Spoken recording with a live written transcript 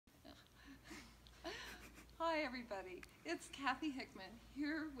Hi everybody, it's Kathy Hickman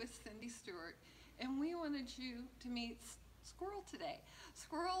here with Cindy Stewart, and we wanted you to meet Squirrel today.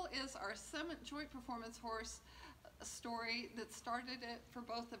 Squirrel is our Summit Joint Performance horse story that started it for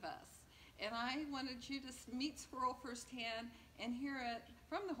both of us. And I wanted you to meet Squirrel firsthand and hear it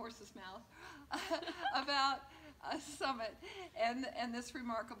from the horse's mouth about Summit and this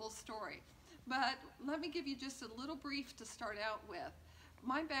remarkable story. But let me give you just a little brief to start out with.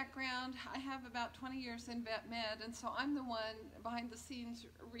 My background, I have about 20 years in vet med, and so I'm the one behind the scenes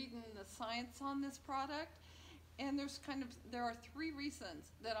reading the science on this product. And there are three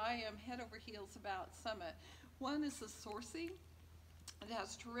reasons that I am head over heels about Summit. One is the sourcing. It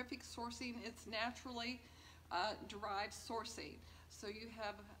has terrific sourcing. It's naturally derived sourcing. So you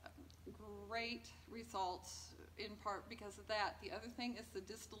have great results in part because of that. The other thing is the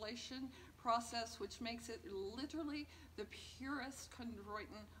distillation process, which makes it literally the purest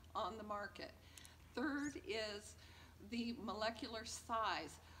chondroitin on the market. Third is the molecular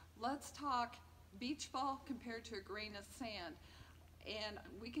size. Let's talk beach ball compared to a grain of sand. And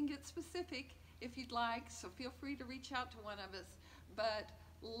we can get specific if you'd like, so feel free to reach out to one of us. But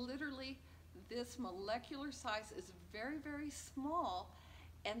literally, this molecular size is very, very small,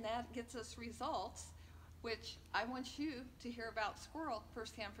 and that gets us results, which I want you to hear about Squirrel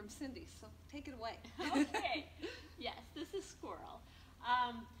firsthand from Cindy. So take it away. Okay. Yes, this is Squirrel.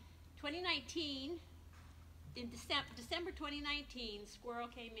 2019, in December 2019, Squirrel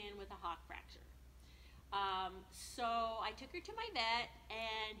came in with a hock fracture. So I took her to my vet,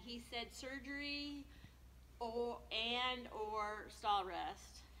 and he said surgery or stall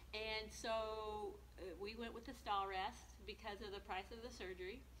rest. And so we went with the stall rest because of the price of the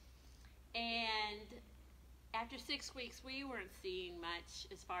surgery. And after 6 weeks, we weren't seeing much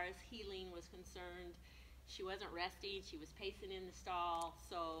as far as healing was concerned. She wasn't resting. She was pacing in the stall.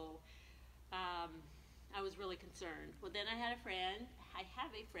 So I was really concerned. Well, then I have a friend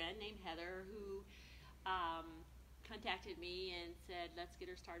named Heather who contacted me and said, let's get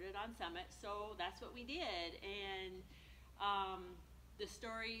her started on Summit. So that's what we did. And the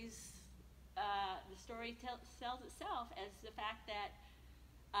story sells itself as the fact that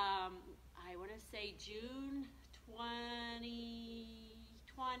I want to say June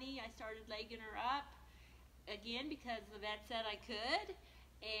 2020, I started legging her up again because the vet said I could.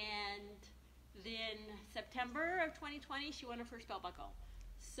 And then September of 2020, she won her first belt buckle.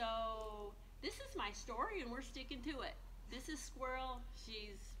 So this is my story, and we're sticking to it. This is Squirrel.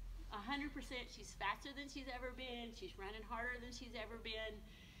 She's 100%. She's faster than she's ever been. She's running harder than she's ever been.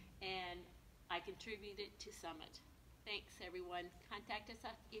 And I contributed to Summit. Thanks, everyone. Contact us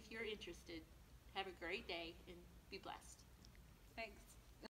if you're interested. Have a great day and be blessed. Thanks.